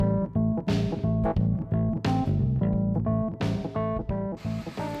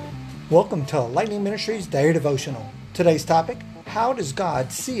Welcome to Lightning Ministries Daily Devotional. Today's topic, how does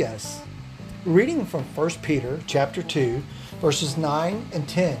God see us? Reading from 1 Peter chapter 2, verses 9 and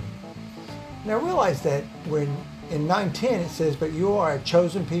 10. Now realize that when in 9:10 it says, "But you are a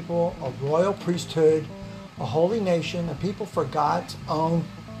chosen people, a royal priesthood, a holy nation, a people for God's own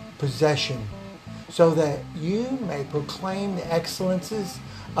possession, so that you may proclaim the excellences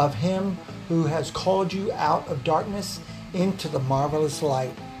of Him who has called you out of darkness into the marvelous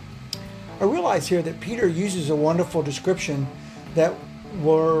light." I realize here that Peter uses a wonderful description that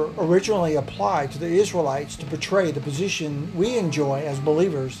were originally applied to the Israelites to portray the position we enjoy as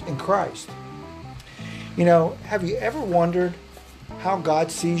believers in Christ. You know, have you ever wondered how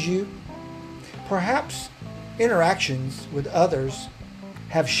God sees you? Perhaps interactions with others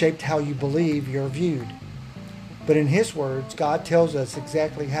have shaped how you believe you're viewed. But in His words, God tells us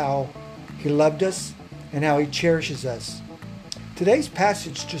exactly how He loved us and how He cherishes us. Today's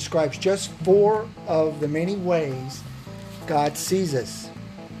passage describes just 4 of the many ways God sees us.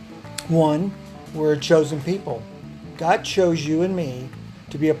 1, we're a chosen people. God chose you and me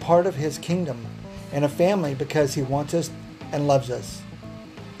to be a part of His kingdom and a family because He wants us and loves us.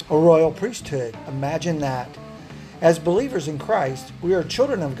 A royal priesthood, imagine that. As believers in Christ, we are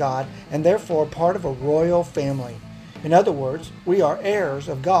children of God and therefore part of a royal family. In other words, we are heirs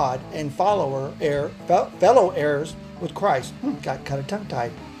of God and fellow heirs with Christ. Got kind of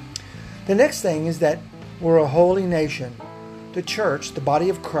tongue-tied. The next thing is that we're a holy nation. The church, the body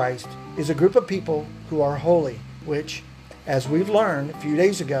of Christ, is a group of people who are holy, which, as we've learned a few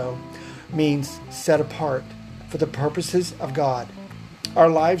days ago, means set apart for the purposes of God. Our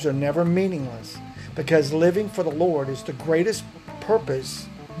lives are never meaningless because living for the Lord is the greatest purpose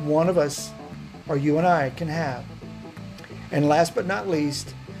one of us, or you and I, can have. And last but not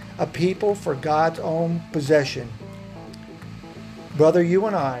least, a people for God's own possession. Brother, you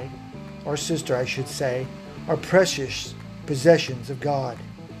and I, or sister I should say, are precious possessions of God.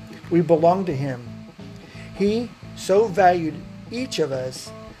 We belong to Him. He so valued each of us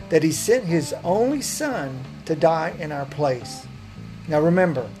that He sent His only Son to die in our place. Now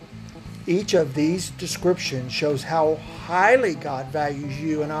remember, each of these descriptions shows how highly God values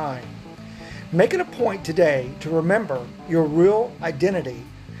you and I. Make it a point today to remember your real identity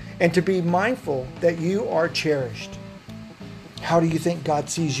and to be mindful that you are cherished. How do you think God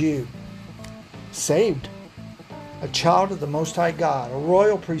sees you? Saved, a child of the Most High God, a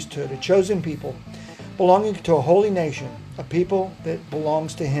royal priesthood, a chosen people, belonging to a holy nation, a people that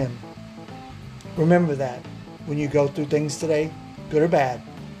belongs to Him. Remember that when you go through things today, good or bad.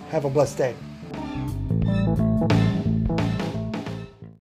 Have a blessed day.